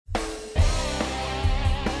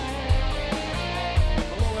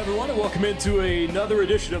everyone, and welcome into another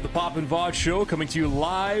edition of the Pop and Vaud Show, coming to you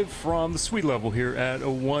live from the suite level here at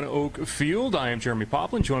One Oak Field. I am Jeremie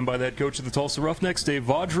Poplin, joined by the head coach of the Tulsa Roughnecks, Dave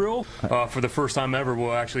Vaudreuil. For the first time ever,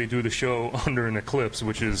 we'll actually do the show under an eclipse,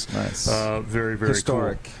 which is nice. Very, very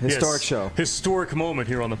historic. Cool. Historic show. Historic moment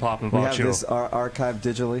here on the Pop and Vaud Show. We have this archived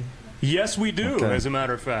digitally? Yes, we do, okay. As a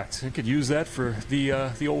matter of fact. I could use that for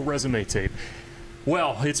the old resume tape.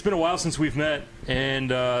 Well, it's been a while since we've met,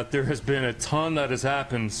 and there has been a ton that has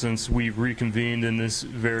happened since we've reconvened in this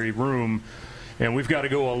very room. And we've got to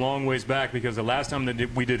go a long ways back, because the last time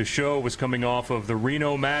that we did a show was coming off of the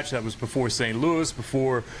Reno match. That was before St. Louis,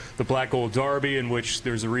 before the Black Gold Derby, in which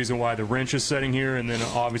there's a reason why the wrench is setting here, and then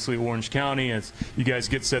obviously Orange County, as you guys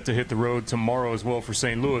get set to hit the road tomorrow as well for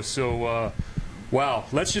St. Louis. So, wow,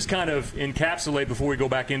 let's just kind of encapsulate before we go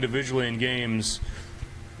back individually in games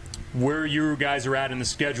where you guys are at in the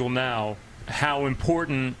schedule now, how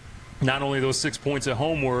important not only those 6 points at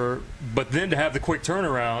home were, but then to have the quick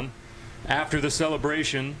turnaround after the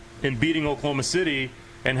celebration in beating Oklahoma City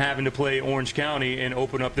and having to play Orange County and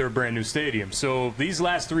open up their brand new stadium. So these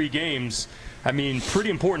last three games, I mean, pretty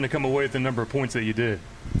important to come away with the number of points that you did.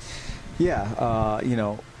 Yeah, you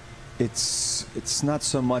know, it's not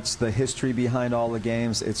so much the history behind all the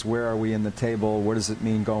games, it's where are we in the table, what does it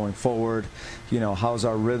mean going forward, you know, how's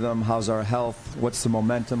our rhythm, how's our health, what's the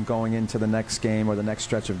momentum going into the next game or the next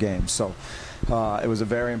stretch of games. So it was a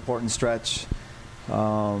very important stretch.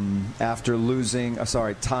 After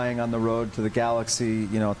tying on the road to the Galaxy,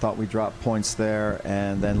 you know, thought we dropped points there,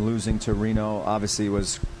 and then losing to Reno obviously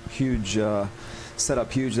was huge. Set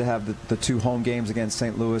up huge to have the two home games against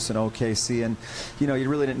St. Louis and OKC, and you know, you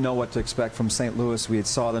really didn't know what to expect from St. Louis. We had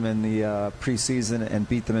saw them in the preseason and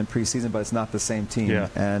beat them in preseason, but it's not the same team. Yeah.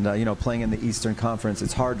 And you know, playing in the Eastern Conference,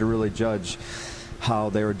 it's hard to really judge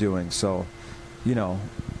how they were doing. So, you know,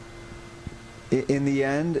 in the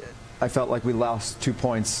end, I felt like we lost 2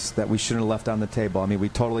 points that we shouldn't have left on the table. I mean, we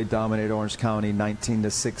totally dominated Orange County,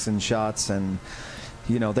 19-6 in shots, and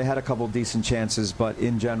you know, they had a couple decent chances, but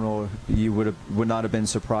in general, you would not have been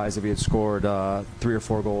surprised if he had scored 3 or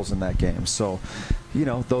 4 goals in that game. So, you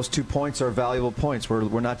know, those 2 points are valuable points.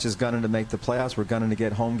 We're not just gunning to make the playoffs. We're gunning to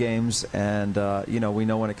get home games, and you know, we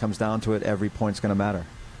know when it comes down to it, every point's going to matter.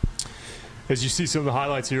 As you see some of the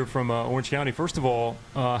highlights here from Orange County, first of all,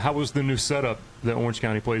 how was the new setup that Orange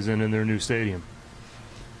County plays in their new stadium?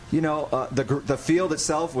 You know, the field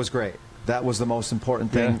itself was great. That was the most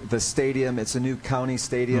important thing. Yeah. The stadium, it's a new county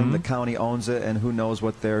stadium. Mm-hmm. The county owns it, and who knows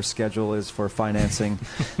what their schedule is for financing.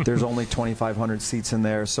 There's only 2,500 seats in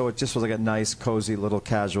there, so it just was like a nice, cozy, little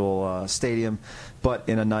casual stadium, but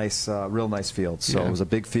in a nice, real nice field. So it was a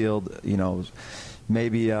big field. You know,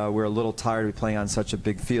 maybe we're a little tired of playing on such a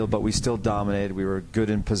big field, but we still dominated. We were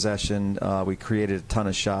good in possession. We created a ton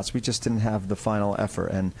of shots. We just didn't have the final effort,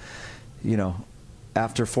 and you know,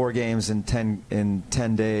 after 4 games in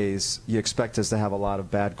 10 days, you expect us to have a lot of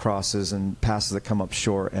bad crosses and passes that come up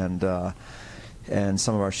short, and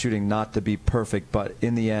some of our shooting not to be perfect. But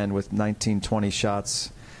in the end, with 19-20 shots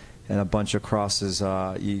and a bunch of crosses,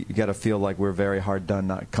 you got to feel like we're very hard done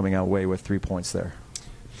not coming out away with 3 points there.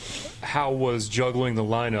 How was juggling the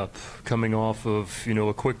lineup coming off of, you know,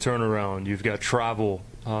 a quick turnaround? You've got travel.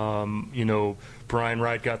 You know, Brian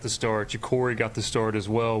Wright got the start. Ja'Cory got the start as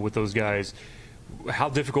well with those guys. How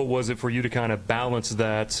difficult was it for you to kind of balance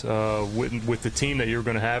that with the team that you were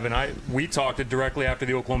going to have? And we talked it directly after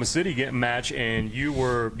the Oklahoma City match, and you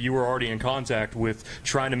were already in contact with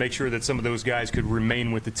trying to make sure that some of those guys could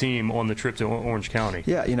remain with the team on the trip to Orange County.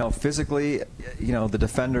 Yeah, you know, physically, you know, the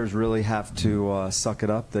defenders really have to suck it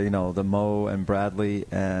up. You know, the Mo and Bradley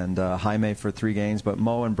and Jaime for 3 games, but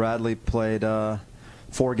Mo and Bradley played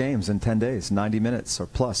 4 games in 10 days, 90 minutes or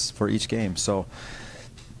plus for each game. So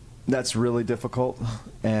that's really difficult,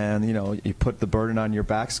 and you know, you put the burden on your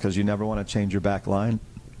backs because you never want to change your back line.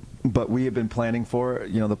 But we have been planning for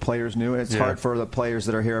it. You know, the players knew it. It's hard for the players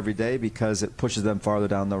that are here every day because it pushes them farther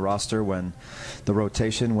down the roster when the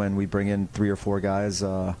rotation, when we bring in 3 or 4 guys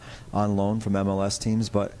on loan from MLS teams.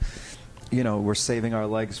 But you know, we're saving our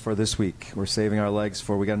legs for this week. We're saving our legs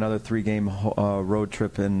for, we got another 3-game road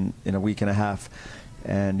trip in a week and a half,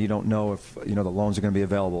 and you don't know if, you know, the loans are going to be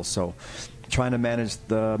available. So trying to manage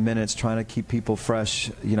the minutes, trying to keep people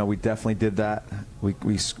fresh. You know, we definitely did that. We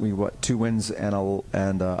what, 2 wins and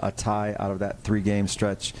a tie out of that 3-game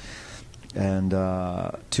stretch, and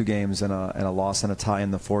 2 games and a loss and a tie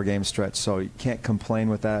in the 4-game stretch. So you can't complain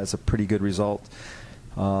with that. It's a pretty good result.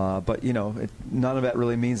 But you know, none of that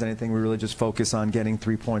really means anything. We really just focus on getting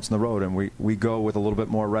 3 points on the road, and we go with a little bit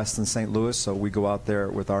more rest than St. Louis. So we go out there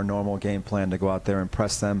with our normal game plan to go out there and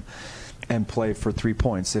press them and play for 3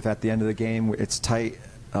 points. If at the end of the game it's tight,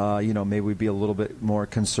 maybe we'd be a little bit more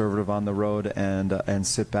conservative on the road and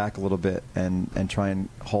sit back a little bit and try and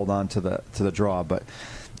hold on to the draw. But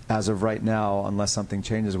as of right now, unless something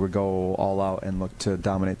changes, we go all out and look to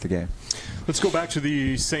dominate the game. Let's go back to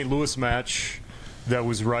the St. Louis match that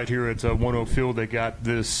was right here at One Oak Field that got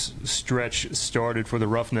this stretch started for the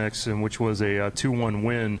Roughnecks, and which was a 2-1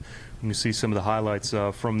 win. You can see some of the highlights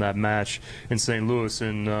from that match in St. Louis.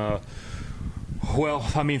 And,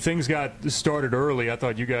 well, I mean, things got started early. I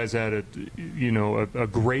thought you guys had a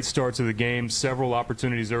great start to the game, several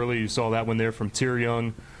opportunities early. You saw that one there from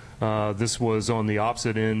Thierjung. This was on the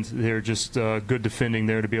opposite end. They're just good defending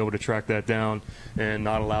there to be able to track that down and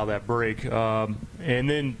not allow that break. And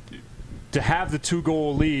then to have the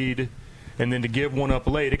 2-goal lead and then to give one up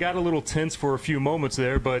late, it got a little tense for a few moments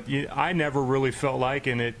there, but I never really felt like,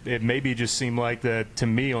 and it maybe just seemed like that to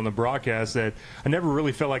me on the broadcast, that I never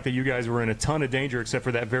really felt like that you guys were in a ton of danger except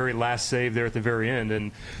for that very last save there at the very end.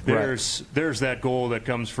 And there's that goal that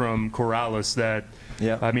comes from Corrales that,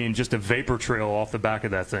 I mean, just a vapor trail off the back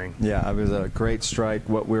of that thing. Yeah, it was a great strike.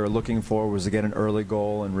 What we were looking for was to get an early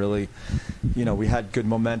goal, and really, we had good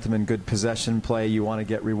momentum and good possession play. You want to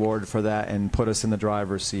get rewarded for that and put us in the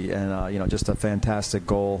driver's seat, and just a fantastic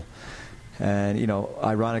goal. And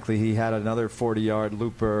ironically, he had another 40-yard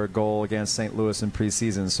looper goal against St. Louis in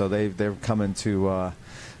preseason, so they're coming to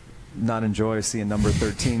not enjoy seeing number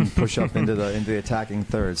 13 push up into the attacking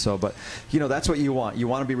third. So, but that's what you want. You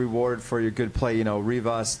want to be rewarded for your good play.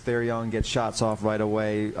 Rivas, Thierjung get shots off right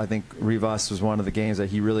away. I think Rivas was one of the games that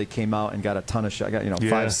he really came out and got a ton of shots. Got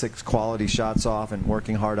 5-6 quality shots off and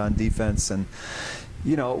working hard on defense. And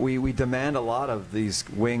we demand a lot of these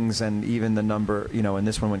wings, and even the number, in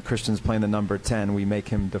this one when Christian's playing the number 10, we make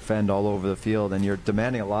him defend all over the field, and you're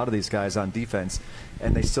demanding a lot of these guys on defense.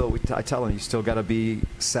 And I tell them, you still got to be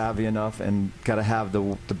savvy enough and got to have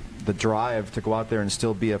the drive to go out there and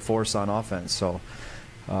still be a force on offense. So,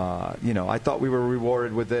 I thought we were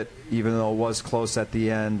rewarded with it, even though it was close at the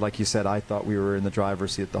end. Like you said, I thought we were in the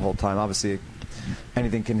driver's seat the whole time. Obviously,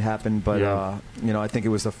 anything can happen, but I think it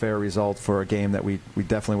was a fair result for a game that we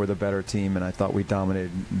definitely were the better team, and I thought we dominated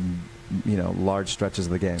large stretches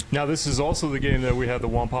of the game. Now, this is also the game that we had the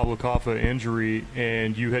Juan Caffa injury,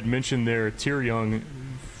 and you had mentioned there Thierjung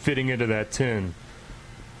fitting into that 10.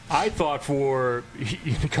 I thought for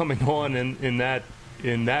coming on in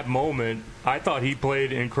that moment, I thought he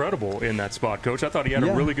played incredible in that spot, Coach. I thought he had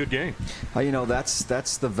a really good game.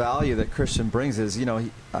 That's the value that Christian brings. Is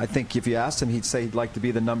I think if you asked him, he'd say he'd like to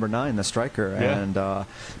be the number 9, the striker. Yeah. And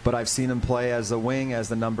but I've seen him play as a wing, as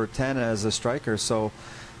the number 10, as a striker. So,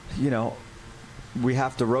 we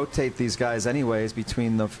have to rotate these guys anyways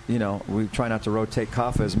between we try not to rotate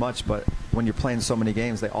Caffa as much, but when you're playing so many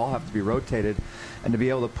games, they all have to be rotated. And to be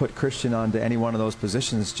able to put Christian onto any one of those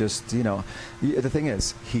positions, just, the thing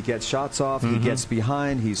is, he gets shots off, he gets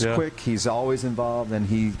behind, he's quick, he's always involved, and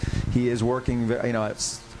he is working,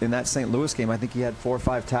 in that St. Louis game, I think he had 4 or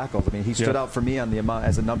 5 tackles. I mean, he stood out for me on the amount,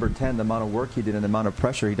 as a number 10, the amount of work he did and the amount of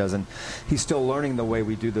pressure he does. And he's still learning the way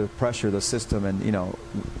we do the pressure, the system. And,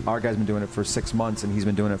 our guy's been doing it for 6 months, and he's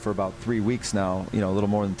been doing it for about 3 weeks now, a little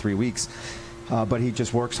more than 3 weeks. But he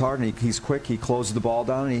just works hard, and he's quick. He closes the ball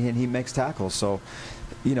down, and he makes tackles. So,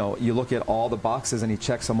 you look at all the boxes, and he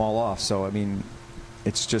checks them all off. So, I mean,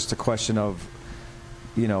 it's just a question of,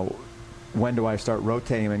 when do I start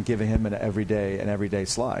rotating him and giving him an everyday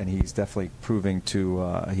slot? And he's definitely proving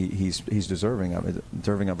to he's deserving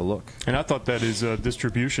of a look. And I thought that his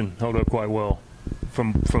distribution held up quite well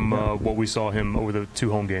from what we saw him over the 2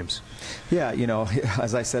 home games. Yeah,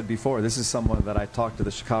 as I said before, this is someone that I talked to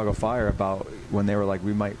the Chicago Fire about when they were like,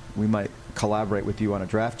 we might collaborate with you on a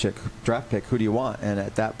draft pick. Who do you want? And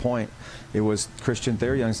at that point, it was Christian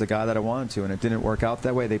Thierjung's the guy that I wanted to, and it didn't work out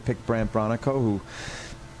that way. They picked Brant Bronico, who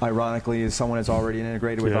ironically is someone that's already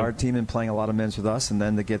integrated with our team and playing a lot of minutes with us, and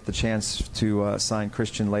then to get the chance to sign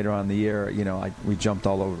Christian later on in the year, we jumped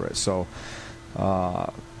all over it. So,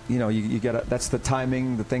 you got that's the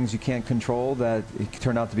timing, the things you can't control, that it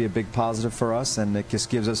turned out to be a big positive for us, and it just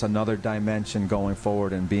gives us another dimension going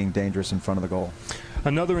forward and being dangerous in front of the goal.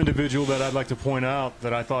 Another individual that I'd like to point out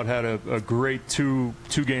that I thought had a great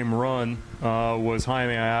two-game run was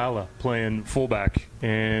Jaime Ayala playing fullback.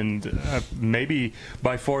 And maybe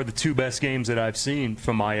by far the 2 best games that I've seen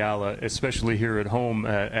from Ayala, especially here at home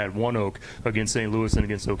at One Oak against St. Louis and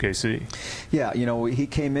against OKC. Yeah, he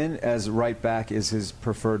came in as right back is his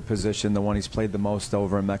preferred position, the one he's played the most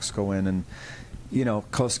over in Mexico in. And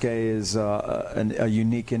Kosuke is a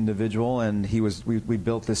unique individual, and we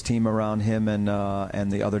built this team around him and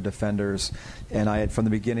the other defenders. And I had from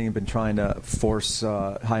the beginning been trying to force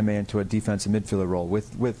Jaime into a defensive midfielder role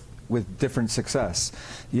with with different success,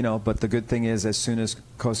 but the good thing is, as soon as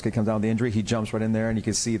Kosuke comes down with the injury, he jumps right in there, and you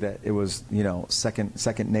can see that it was,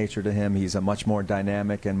 second nature to him. He's a much more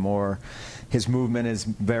dynamic and his movement is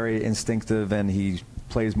very instinctive, and he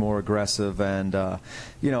plays more aggressive, and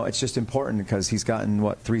it's just important because he's gotten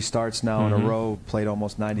 3 starts now in a row, played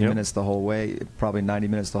almost 90 minutes the whole way, probably 90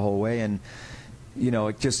 minutes the whole way, and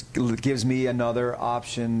it just gives me another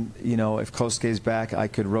option. If Kosuke's back, I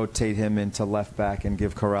could rotate him into left back and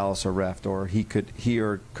give Corrales a rest, or he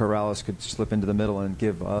or Corrales could slip into the middle and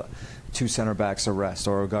give 2 center backs a rest,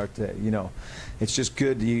 or Ugarte. It's just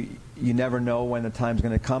good. You never know when the time's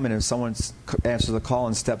going to come, and if someone answers the call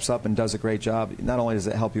and steps up and does a great job, not only does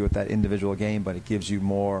it help you with that individual game, but it gives you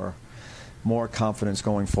more confidence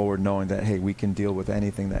going forward, knowing that, hey, we can deal with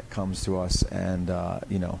anything that comes to us, and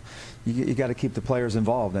you got to keep the players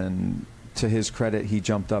involved. And to his credit, he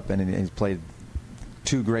jumped up and he's played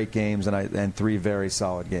 2 great games and 3 very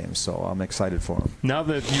solid games. So I'm excited for him. Now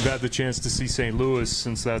that you've had the chance to see St. Louis,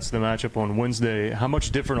 since that's the matchup on Wednesday, how much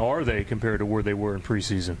different are they compared to where they were in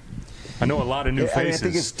preseason? I know a lot of new faces. I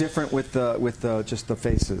think it's different with just the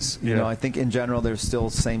faces. I think in general they're still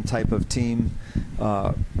the same type of team.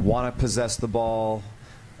 Want to possess the ball,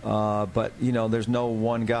 but there's no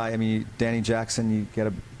one guy. I mean, Danny Jackson, you got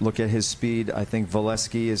to look at his speed. I think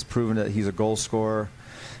Valesky has proven that he's a goal scorer.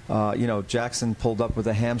 Jackson pulled up with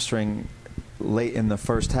a hamstring late in the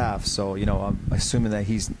first half, so I'm assuming that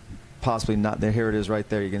he's possibly not there. Here it is right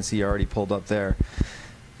there. You can see he already pulled up there.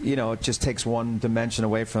 It just takes one dimension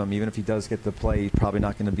away from him. Even if he does get to play, he's probably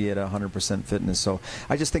not going to be at 100% fitness. So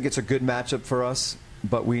I just think it's a good matchup for us.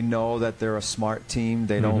 But we know that they're a smart team.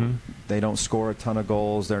 They don't score a ton of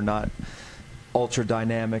goals. They're not ultra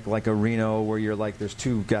dynamic like a Reno, where you're like, there's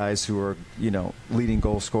 2 guys who are leading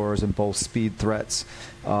goal scorers and both speed threats.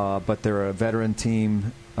 But they're a veteran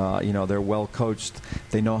team. They're well coached.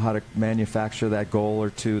 They know how to manufacture that goal or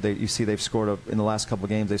 2. You see, they've scored in the last couple of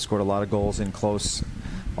games. They've scored a lot of goals in close,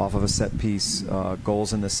 off of a set piece,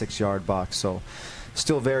 goals in the 6-yard box. So,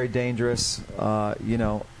 still very dangerous.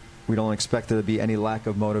 We don't expect there to be any lack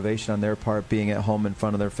of motivation on their part, being at home in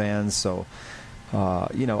front of their fans. So, we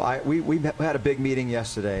had a big meeting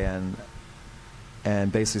yesterday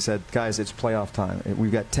and basically said, guys, it's playoff time.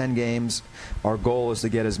 We've got 10 games. Our goal is to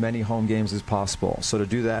get as many home games as possible. So to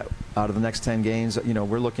do that, out of the next 10 games,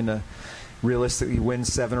 we're looking to realistically win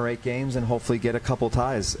 7 or 8 games and hopefully get a couple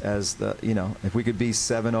ties. If we could be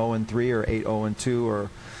 7-0-3 or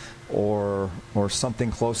 8-0-2 or something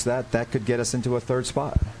close to that could get us into a 3rd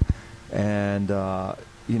spot. And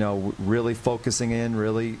really focusing in,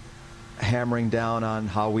 really hammering down on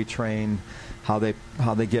how we train, how they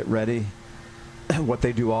get ready, what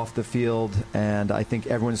they do off the field. And I think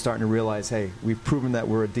everyone's starting to realize, hey, we've proven that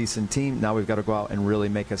we're a decent team. Now we've got to go out and really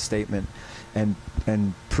make a statement and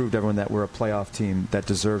prove to everyone that we're a playoff team that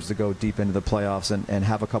deserves to go deep into the playoffs and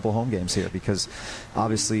have a couple home games here, because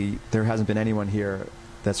obviously there hasn't been anyone here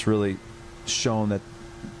that's really shown that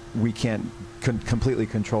we can't completely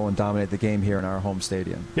control and dominate the game here in our home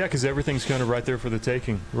stadium. Yeah, because everything's kind of right there for the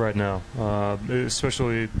taking right now,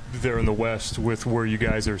 especially there in the West with where you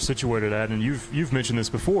guys are situated at. And you've mentioned this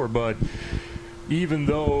before, but even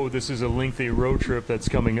though this is a lengthy road trip that's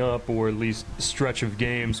coming up, or at least stretch of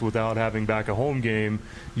games without having back a home game,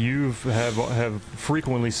 you have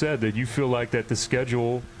frequently said that you feel like that the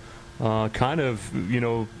schedule kind of,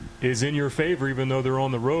 is in your favor, even though they're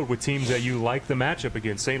on the road with teams that you like the matchup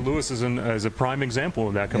against. St. Louis is a prime example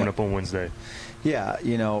of that coming up on Wednesday. Yeah,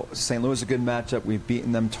 St. Louis is a good matchup. We've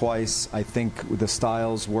beaten them twice. I think the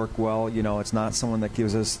styles work well. It's not someone that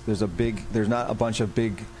gives us, there's not a bunch of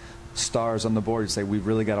big stars on the board. You say, we've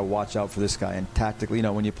really got to watch out for this guy. And tactically,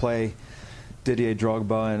 when you play Didier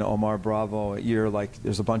Drogba and Omar Bravo, you're like,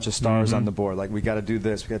 there's a bunch of stars on the board. Like, we got to do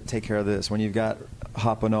this. We got to take care of this. When you've got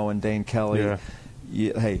Hapano and Dane Kelly,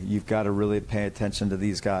 you've got to really pay attention to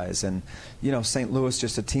these guys. And, St. Louis,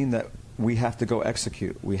 just a team that we have to go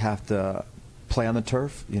execute. We have to play on the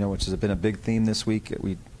turf, which has been a big theme this week.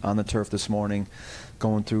 We on the turf this morning,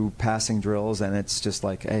 going through passing drills, and it's just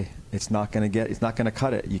like, hey, it's not going to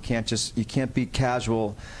cut it. You can't be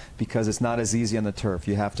casual, because it's not as easy on the turf.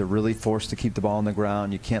 You have to really force to keep the ball on the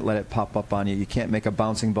ground. You can't let it pop up on you. You can't make a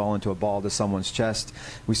bouncing ball into a ball to someone's chest.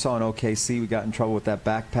 We saw in OKC, we got in trouble with that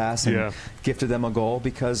back pass and gifted them a goal,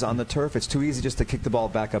 because on the turf it's too easy just to kick the ball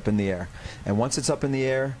back up in the air. And once it's up in the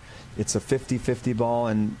air, it's a 50-50 ball,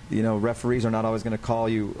 and referees are not always going to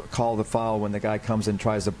call the foul when the guy comes and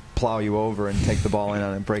tries to plow you over and take the ball in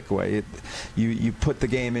on a breakaway. You put the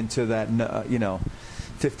game into that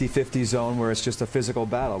 50-50 zone where it's just a physical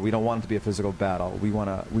battle. We don't want it to be a physical battle. We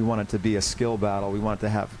want it to be a skill battle. We want it to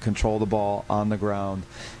have control the ball on the ground,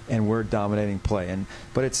 and we're dominating play.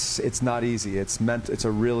 But it's not easy. It's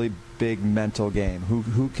a really big mental game.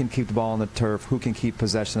 Who can keep the ball on the turf? Who can keep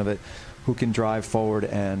possession of it? Who can drive forward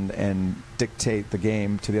and dictate the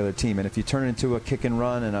game to the other team? And if you turn it into a kick and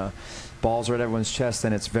run and a balls are at everyone's chest,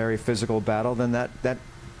 and it's very physical battle, then that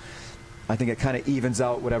I think it kind of evens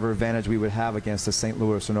out whatever advantage we would have against a St.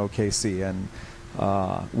 Louis or an OKC. And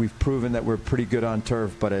we've proven that we're pretty good on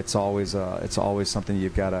turf, but it's always something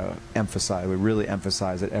you've got to emphasize. We really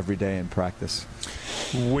emphasize it every day in practice.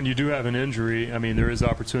 When you do have an injury, I mean, there is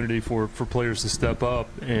opportunity for players to step up.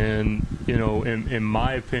 And, in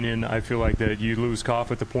my opinion, I feel like that you lose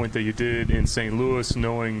Caffa at the point that you did in St. Louis,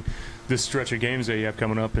 knowing this stretch of games that you have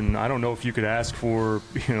coming up. And I don't know if you could ask for,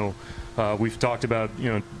 we've talked about,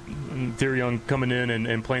 Thierjung coming in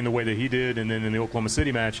and playing the way that he did, and then in the Oklahoma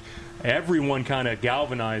City match, everyone kind of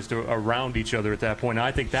galvanized around each other at that point. And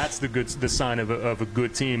I think that's the sign of a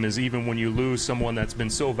good team, is even when you lose someone that's been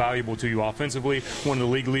so valuable to you offensively, one of the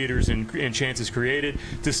league leaders in chances created,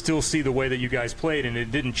 to still see the way that you guys played, and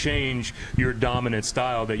it didn't change your dominant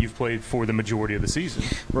style that you've played for the majority of the season.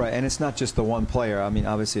 Right, and it's not just the one player. I mean,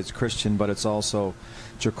 obviously it's Christian, but it's also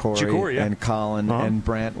Jacory yeah. and Colin and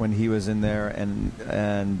Brandt when he was in there, and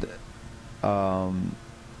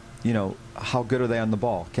how good are they on the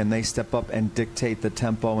ball? Can they step up and dictate the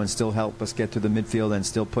tempo and still help us get to the midfield and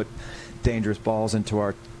still put dangerous balls into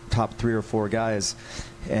our top 3 or 4 guys?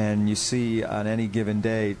 And you see on any given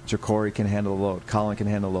day, Jacory can handle the load, Colin can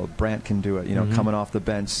handle the load, Brandt can do it. Coming off the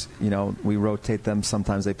bench, we rotate them.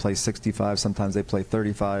 Sometimes they play 65, sometimes they play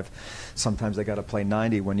 35, sometimes they got to play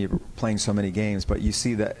 90 when you're playing so many games. But you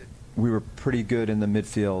see that we were pretty good in the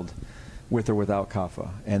midfield with or without Caffa,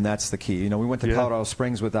 and that's the key. We went to Colorado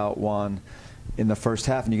Springs without Juan in the first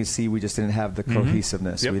half, and you can see we just didn't have the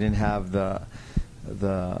cohesiveness. Yep. We didn't have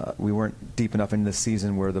we weren't deep enough into the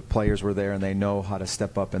season where the players were there and they know how to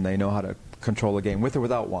step up and they know how to control the game with or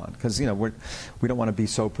without Juan. Because we don't want to be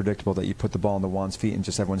so predictable that you put the ball into Juan's feet and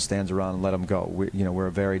just everyone stands around and let him go. We're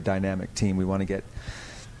a very dynamic team. We want to get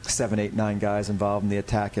 7, 8, 9 guys involved in the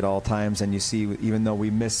attack at all times, and you see, even though we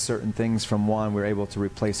miss certain things from Juan, we're able to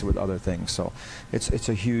replace it with other things. So it's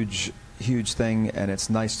a huge thing, and it's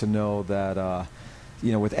nice to know that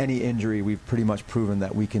with any injury, we've pretty much proven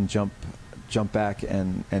that we can jump back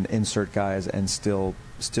and insert guys and still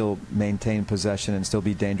maintain possession and still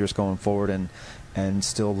be dangerous going forward and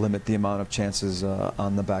still limit the amount of chances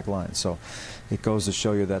on the back line. So it goes to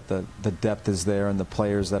show you that the depth is there, and the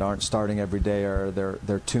players that aren't starting every day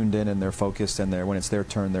they're tuned in and they're focused, and when it's their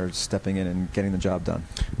turn, they're stepping in and getting the job done.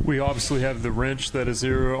 We obviously have the wrench that is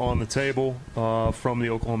here on the table from the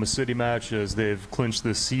Oklahoma City match, as they've clinched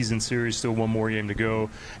the season series. Still one more game to go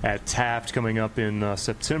at Taft coming up in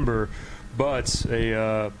September. But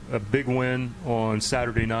a big win on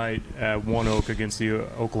Saturday night at One Oak against the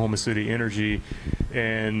Oklahoma City Energy.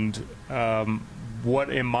 And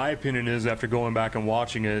what, in my opinion, is, after going back and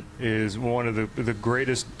watching it, is one of the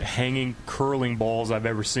greatest hanging, curling balls I've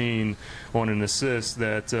ever seen on an assist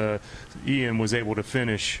that Ian was able to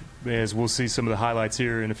finish, as we'll see some of the highlights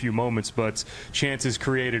here in a few moments. But chances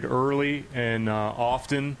created early and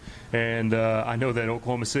often. And I know that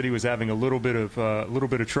Oklahoma City was having a little bit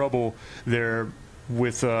of trouble there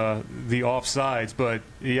with the offsides, but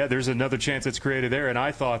yeah, there's another chance that's created there. And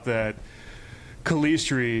I thought that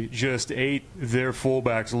Calistri just ate their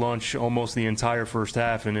fullback's lunch almost the entire first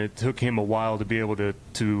half, and it took him a while to be able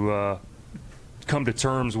to come to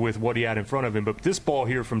terms with what he had in front of him. But this ball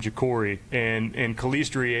here from Jacory and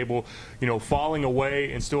Calistri able, falling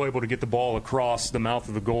away and still able to get the ball across the mouth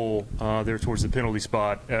of the goal there towards the penalty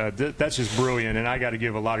spot, that's just brilliant. And I got to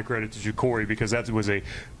give a lot of credit to Jacory, because that was a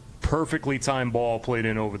perfectly timed ball played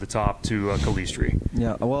in over the top to Calistri.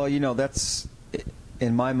 Yeah, well, that's,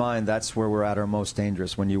 in my mind, that's where we're at our most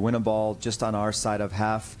dangerous. When you win a ball just on our side of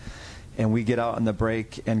half, and we get out on the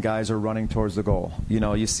break and guys are running towards the goal.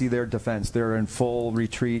 You see their defense. They're in full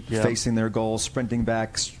retreat, facing their goal, sprinting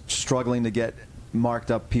back, struggling to get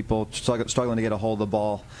marked up people, struggling to get a hold of the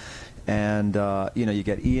ball. And, you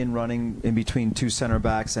get Ian running in between 2 center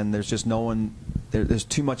backs, and there's just no one. There's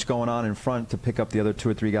too much going on in front to pick up the other 2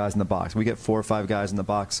 or 3 guys in the box. We get 4 or 5 guys in the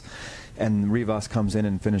box, and Rivas comes in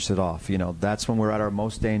and finishes it off. That's when we're at our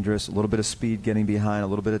most dangerous. A little bit of speed getting behind, a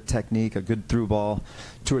little bit of technique, a good through ball,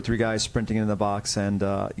 2 or 3 guys sprinting in the box, and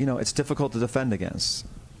it's difficult to defend against.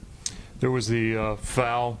 There was the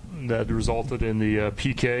foul that resulted in the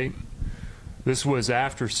PK. This was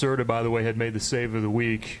after Serta, by the way, had made the save of the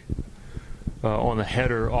week on the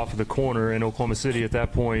header off of the corner, and Oklahoma City at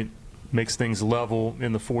that point makes things level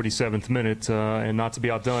in the 47th minute, and not to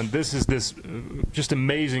be outdone. This is just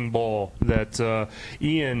amazing ball that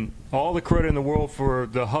Ian, all the credit in the world for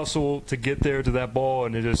the hustle to get there to that ball,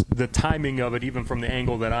 and just the timing of it, even from the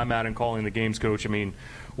angle that I'm at and calling the games coach. I mean,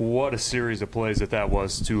 what a series of plays that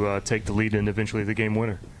was to take the lead and eventually the game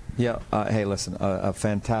winner. Yeah. Hey, listen, a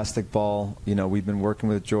fantastic ball. You know, we've been working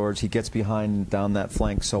with George. He gets behind down that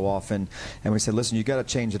flank so often, and we said, listen, you got to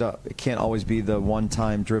change it up. It can't always be the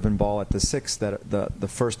one-time driven ball at the 6 that the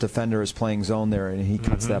first defender is playing zone there, and he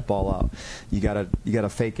cuts that ball out. You got to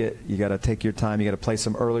fake it. You got to take your time. You got to play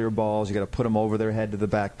some earlier balls. You got to put them over their head to the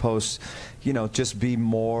back post. You know, just be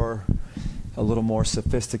a little more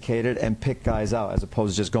sophisticated and pick guys out as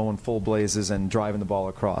opposed to just going full blazes and driving the ball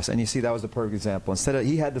across. And you see, that was the perfect example. Instead of,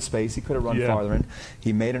 he had the space, he could have run farther in.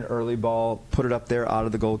 He made an early ball, put it up there out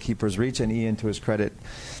of the goalkeeper's reach, and Ian, to his credit,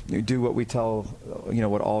 you do what we tell,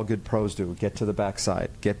 what all good pros do: get to the backside,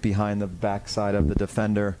 get behind the backside of the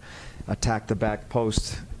defender, attack the back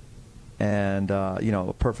post. And,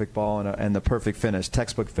 a perfect ball and the perfect finish,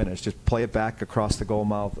 textbook finish. Just play it back across the goal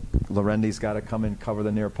mouth. Lorendi's got to come and cover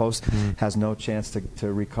the near post. Has no chance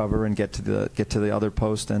to recover and get to the other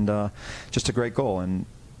post. And just a great goal. And,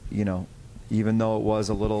 even though it was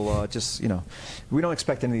a little we don't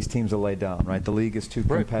expect any of these teams to lay down, right? The league is too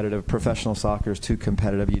competitive. Right. Professional soccer is too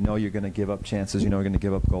competitive. You're going to give up chances. You're going to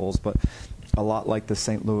give up goals. But a lot like the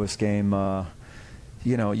St. Louis game,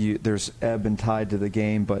 there's ebb and tide to the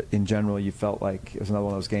game, but in general, you felt like it was another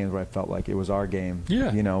one of those games where I felt like it was our game.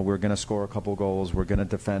 Yeah. We're going to score a couple goals. We're going to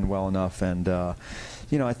defend well enough. And,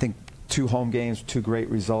 I think 2 home games, 2 great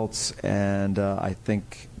results. And I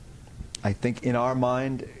think in our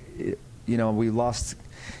mind,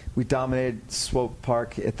 we dominated Swope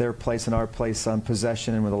Park at their place and our place on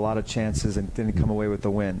possession and with a lot of chances, and didn't come away with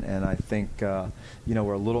the win. And I think,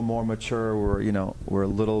 we're a little more mature. We're a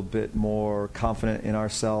little bit more confident in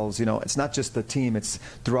ourselves. It's not just the team; it's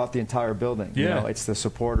throughout the entire building. Yeah. It's the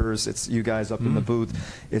supporters. It's you guys up in the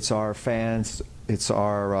booth. It's our fans. It's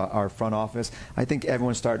our front office. I think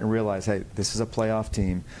everyone's starting to realize, hey, this is a playoff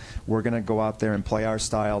team. We're going to go out there and play our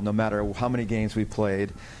style, no matter how many games we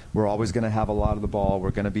played. We're always going to have a lot of the ball.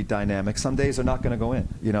 We're going to be dynamic. Some days they're not going to go in.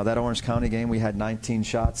 That Orange County game, we had 19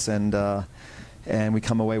 shots and we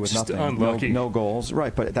come away with nothing. No goals.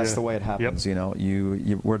 Right, but that's the way it happens. Yep.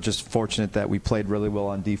 We're just fortunate that we played really well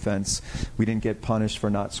on defense. We didn't get punished for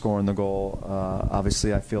not scoring the goal.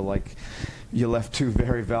 Obviously, I feel like you left 2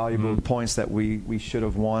 very valuable points that we should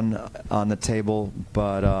have won on the table,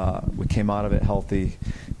 but we came out of it healthy.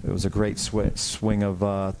 It was a great swing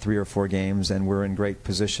of 3 or 4 games, and we're in great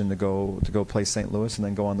position to go play St. Louis and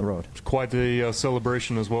then go on the road. Quite the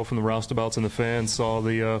celebration as well from the roustabouts and the fans. Saw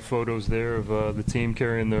the photos there of the team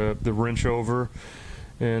carrying the wrench over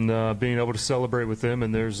and being able to celebrate with them.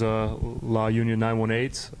 And there's La Union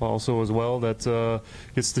 918 also as well that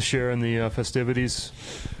gets to share in the festivities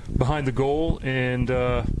behind the goal. And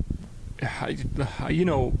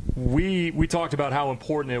we talked about how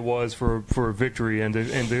important it was for a victory and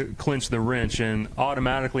to clinch the wrench, and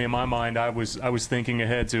automatically in my mind I was thinking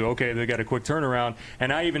ahead to, okay, they got a quick turnaround,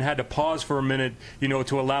 and I even had to pause for a minute,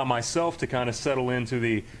 to allow myself to kind of settle into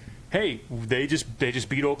the, hey, they just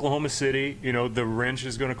beat Oklahoma City. The wrench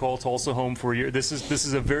is going to call Tulsa home for a year. This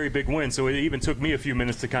is a very big win. So it even took me a few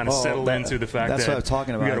minutes to kind of settle into the fact that's that what I'm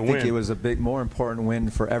talking about. I think it was a more important win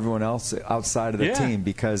for everyone else outside of the team,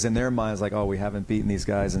 because in their minds, like, oh, we haven't beaten these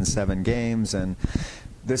guys in 7 games, and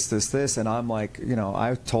this, and I'm like,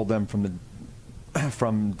 I told them from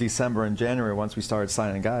December and January, once we started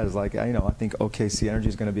signing guys, like, I think OKC Energy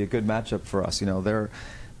is going to be a good matchup for us.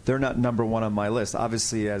 They're not number 1 on my list.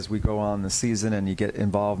 Obviously, as we go on the season and you get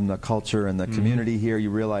involved in the culture and the community here, you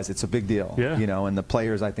realize it's a big deal. Yeah. And the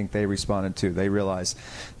players, I think they responded too. They realize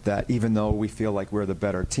that even though we feel like we're the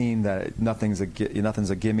better team, that nothing's a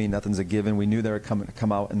gimme, nothing's a given. We knew they were coming to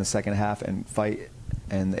come out in the second half and fight,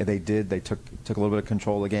 and they did. They took a little bit of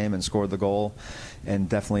control of the game and scored the goal, and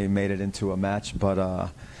definitely made it into a match. But I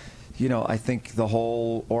think the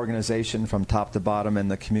whole organization from top to bottom and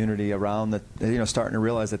the community around that, starting to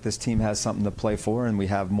realize that this team has something to play for, and we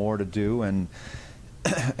have more to do. And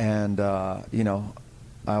I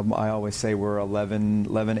always say we're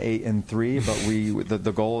 11-8-3, but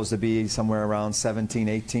the goal is to be somewhere around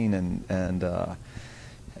 17-18 and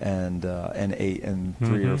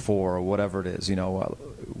 8-3 or 4 or whatever it is.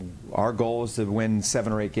 Our goal is to win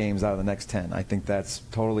 7 or 8 games out of the next 10. I think that's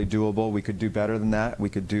totally doable. We could do better than that. We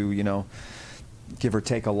could do, give or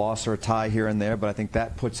take a loss or a tie here and there, but I think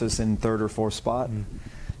that puts us in 3rd or 4th spot.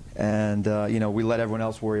 And we let everyone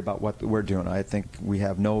else worry about what we're doing. I think we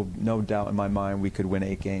have no doubt in my mind we could win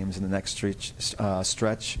 8 games in the next stretch.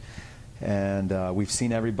 and we've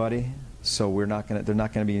seen everybody. So they're not going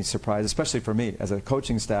to be any surprise, especially for me as a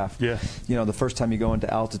coaching staff. Yeah. You know, the first time you go into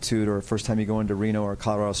altitude, or the first time you go into Reno or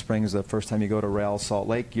Colorado Springs, the first time you go to Real Salt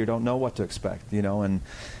Lake, you don't know what to expect. You know, and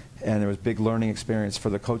there was big learning experience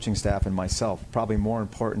for the coaching staff and myself. Probably more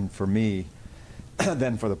important for me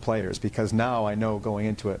than for the players, because now I know going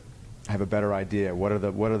into it, I have a better idea. What are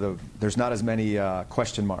the? There's not as many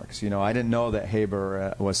question marks. You know, I didn't know that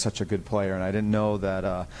Haber was such a good player, and I didn't know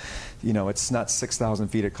that. You know, it's not 6,000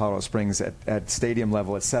 feet at Colorado Springs. At stadium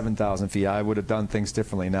level, at 7,000 feet, I would have done things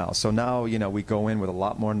differently now. So now, you know, we go in with a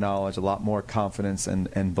lot more knowledge, a lot more confidence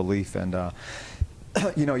and belief, and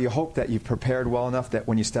you know, you hope that you've prepared well enough that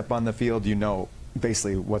when you step on the field, you know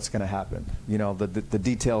basically what's going to happen. You know, the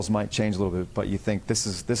details might change a little bit, but you think this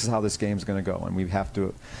is how this game's going to go, and we have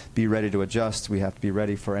to be ready to adjust. We have to be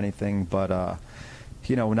ready for anything. But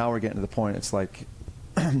you know, now we're getting to the point. It's like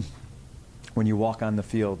when you walk on the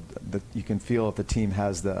field, you can feel if the team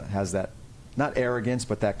has that, not arrogance,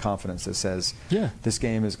 but that confidence that says, yeah, this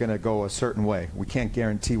game is going to go a certain way. We can't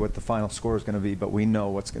guarantee what the final score is going to be, but we know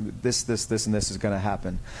what's going to, this, and this is going to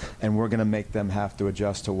happen, and we're going to make them have to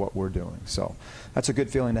adjust to what we're doing. So that's a good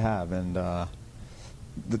feeling to have. And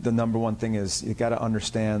the number one thing is you got to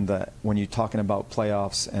understand that when you're talking about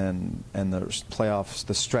playoffs and the playoffs,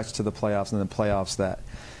 the stretch to the playoffs and the playoffs, that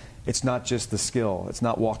it's not just the skill. It's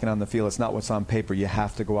not walking on the field. It's not what's on paper. You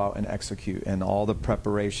have to go out and execute, and all the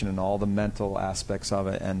preparation and all the mental aspects of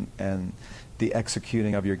it, and the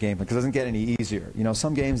executing of your game, because it doesn't get any easier. You know,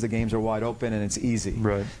 some games, the games are wide open and it's easy.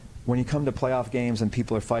 Right. When you come to playoff games and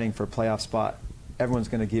people are fighting for a playoff spot, everyone's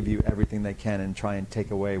going to give you everything they can and try and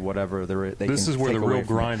take away whatever they can. This is where the real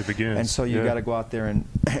grind begins. And so you got to go out there and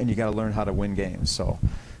you got to learn how to win games. So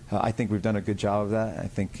I think we've done a good job of that. I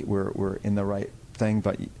think we're in the right thing,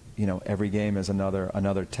 but you know, every game is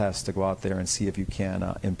another test to go out there and see if you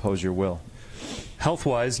can impose your will.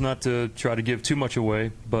 Health-wise, not to try to give too much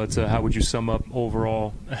away, but how would you sum up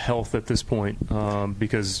overall health at this point?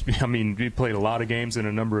 Because I mean, you played a lot of games in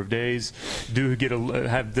a number of days. Do get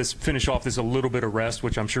finish off this a little bit of rest,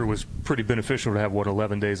 which I'm sure was pretty beneficial to have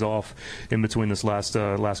 11 days off in between this last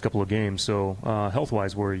couple of games. So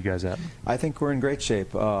health-wise, where are you guys at? I think we're in great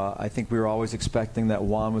shape. I think we were always expecting that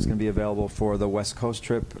Juan was going to be available for the West Coast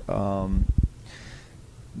trip.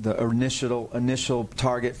 The initial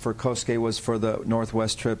target for Kosuke was for the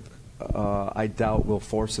Northwest trip. I doubt we'll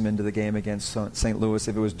force him into the game against St. Louis.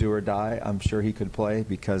 If it was do or die, I'm sure he could play,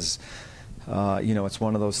 because you know, it's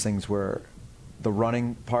one of those things where the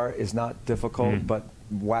running part is not difficult, but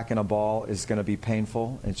whacking a ball is going to be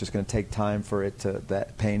painful. It's just going to take time for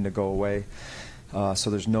that pain to go away. So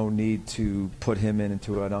there's no need to put him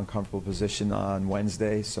into an uncomfortable position on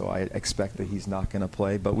Wednesday, so I expect that he's not going to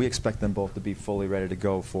play. But we expect them both to be fully ready to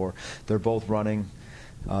go they're both running.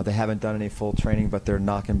 They haven't done any full training, but they're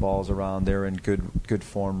knocking balls around. They're in good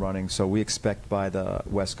form running. So we expect by the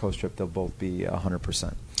West Coast trip they'll both be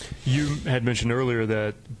 100%. You had mentioned earlier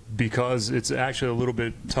that because it's actually a little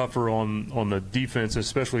bit tougher on the defense,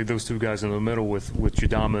 especially those two guys in the middle with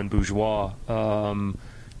Jadama and Bourgeois,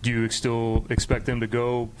 do you still expect them to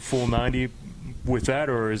go full 90 with that,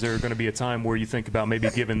 or is there going to be a time where you think about maybe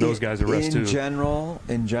giving those guys a rest too? In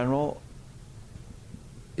general,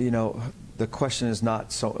 you know, the question is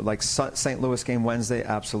not so like St. Louis game Wednesday,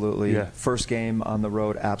 absolutely. Yeah. First game on the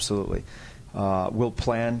road, absolutely. We'll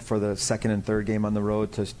plan for the second and third game on the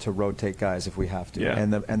road to rotate guys if we have to. Yeah.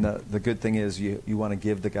 And the good thing is you want to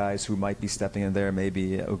give the guys who might be stepping in there,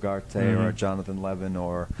 maybe Ugarte or Jonathan Levin,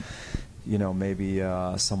 or you know, maybe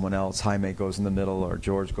someone else, Jaime goes in the middle, or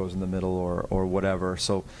George goes in the middle, or whatever.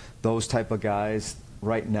 So those type of guys,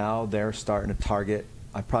 right now, they're starting to target.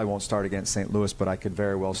 I probably won't start against St. Louis, but I could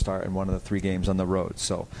very well start in one of the 3 games on the road.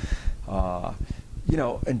 So, you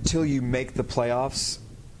know, until you make the playoffs,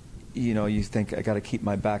 you know, you think, I got to keep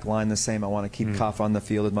my back line the same. I want to keep Caffa on the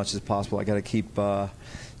field as much as possible. I got to keep,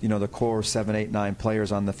 you know, the core 7, 8, 9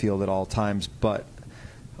 players on the field at all times. But,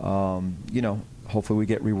 you know, hopefully we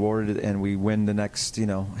get rewarded and we win the next, you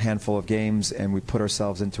know, handful of games and we put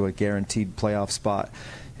ourselves into a guaranteed playoff spot.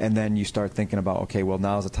 And then you start thinking about, okay, well,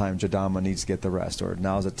 now's the time Jadama needs to get the rest, or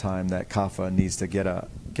now's the time that Caffa needs to get a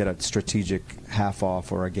strategic half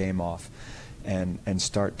off or a game off, and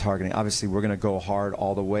start targeting. Obviously, we're going to go hard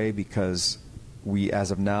all the way because as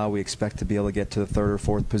of now, we expect to be able to get to the 3rd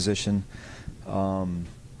or 4th position.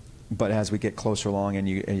 But as we get closer along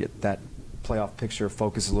and that playoff picture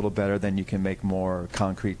focuses a little better, then you can make more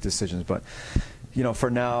concrete decisions. But you know, for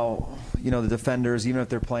now, you know, the defenders, even if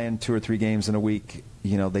they're playing 2 or 3 games in a week,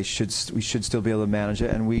 you know, we should still be able to manage it.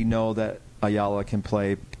 And we know that Ayala can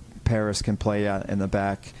play, Paris can play in the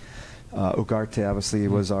back. Ugarte obviously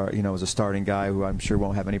was was a starting guy who I'm sure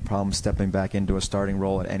won't have any problem stepping back into a starting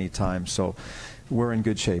role at any time. So we're in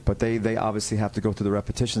good shape. But they obviously have to go through the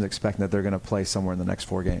repetitions, expecting that they're going to play somewhere in the next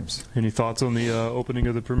 4 games. Any thoughts on the opening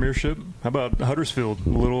of the Premiership? How about Huddersfield, a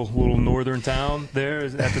little northern town there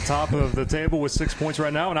at the top of the table with 6 points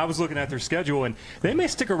right now? And I was looking at their schedule, and they may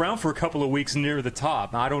stick around for a couple of weeks near the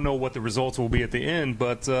top. Now, I don't know what the results will be at the end,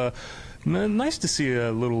 but nice to see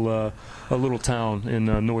a little town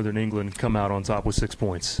in northern England come out on top with 6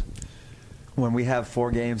 points. When we have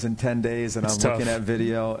 4 games in 10 days and I'm looking at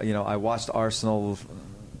video, I watched Arsenal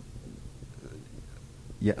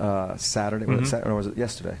Saturday, or was it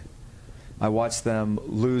yesterday? I watched them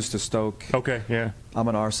lose to Stoke. Okay, yeah. I'm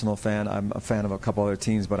an Arsenal fan. I'm a fan of a couple other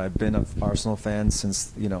teams, but I've been an Arsenal fan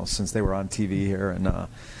since they were on TV here, and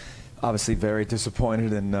obviously very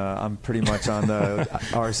disappointed, and I'm pretty much on the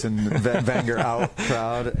Arsene Wenger out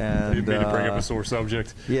crowd. And you made to bring up a sore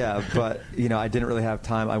subject. Yeah, but I didn't really have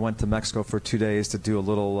time. I went to Mexico for 2 days to do a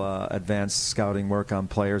little advanced scouting work on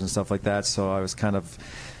players and stuff like that. So I was kind of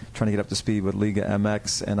trying to get up to speed with Liga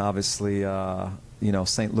MX, and obviously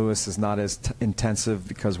St. Louis is not as intensive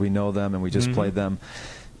because we know them and we just played them.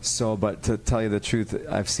 So, but to tell you the truth,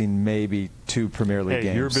 I've seen maybe 2 Premier League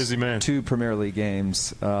games. You're a busy man. 2 Premier League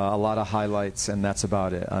games, a lot of highlights, and that's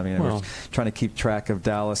about it. I mean, we're trying to keep track of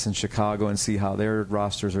Dallas and Chicago and see how their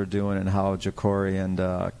rosters are doing and how Jacori and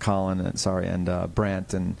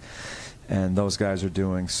Brandt and those guys are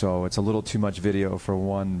doing. So it's a little too much video for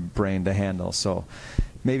one brain to handle. So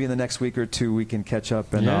maybe in the next week or 2 we can catch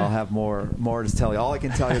up, and I'll have more to tell you. All I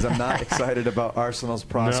can tell you is I'm not excited about Arsenal's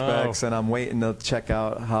prospects, and I'm waiting to check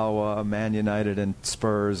out how Man United and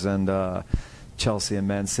Spurs and Chelsea and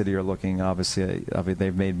Man City are looking. Obviously,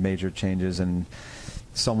 they've made major changes, and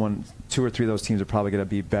 2 or 3 of those teams are probably going to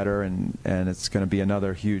be better, and it's going to be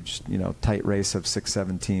another huge, tight race of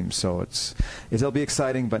 6-7 teams. So it'll be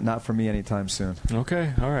exciting, but not for me anytime soon.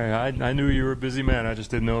 Okay, all right. I knew you were a busy man. I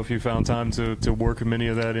just didn't know if you found time to work many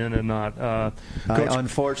of that in and not. I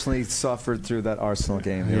unfortunately suffered through that Arsenal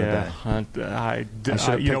game the other day.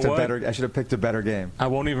 I should have picked a better game. I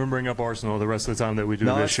won't even bring up Arsenal the rest of the time that we do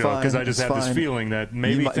this show, because I just have this feeling that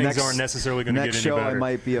maybe things aren't necessarily going to get any better. Next show I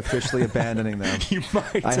might be officially abandoning them. You might.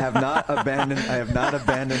 I have not abandoned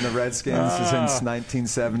the Redskins since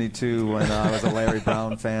 1972 when I was a Larry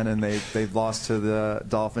Brown fan, and they've lost to the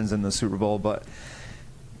Dolphins in the Super Bowl. But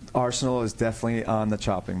Arsenal is definitely on the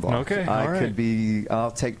chopping block. Okay, I'll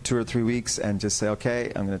take 2 or 3 weeks and just say,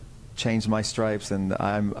 okay, I'm going to change my stripes, and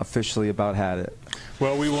I'm officially about had it.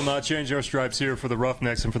 Well, we will not change our stripes here for the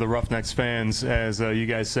Roughnecks and for the Roughnecks fans as you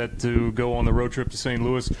guys set to go on the road trip to St.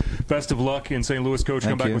 Louis. Best of luck in St. Louis, Coach.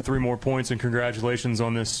 Come back with 3 more points, and congratulations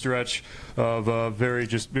on this stretch of very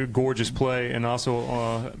just gorgeous play, and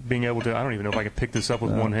also being able to, I don't even know if I can pick this up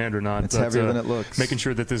with one hand or not. It's heavier than it looks. Making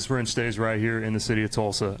sure that this wrench stays right here in the city of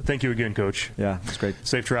Tulsa. Thank you again, Coach. Yeah, it's great.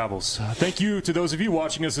 Safe travels. Thank you to those of you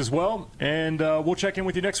watching us as well, and we'll check in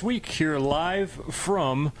with you next week here live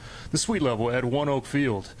from the Suite Level at One Oak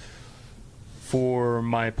Field. For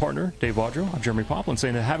my partner, Dave Vaudreuil, I'm Jeremie Poplin,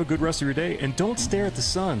 saying that have a good rest of your day, and don't stare at the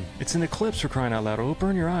sun. It's an eclipse, for crying out loud. It'll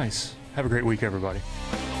burn your eyes. Have a great week, everybody.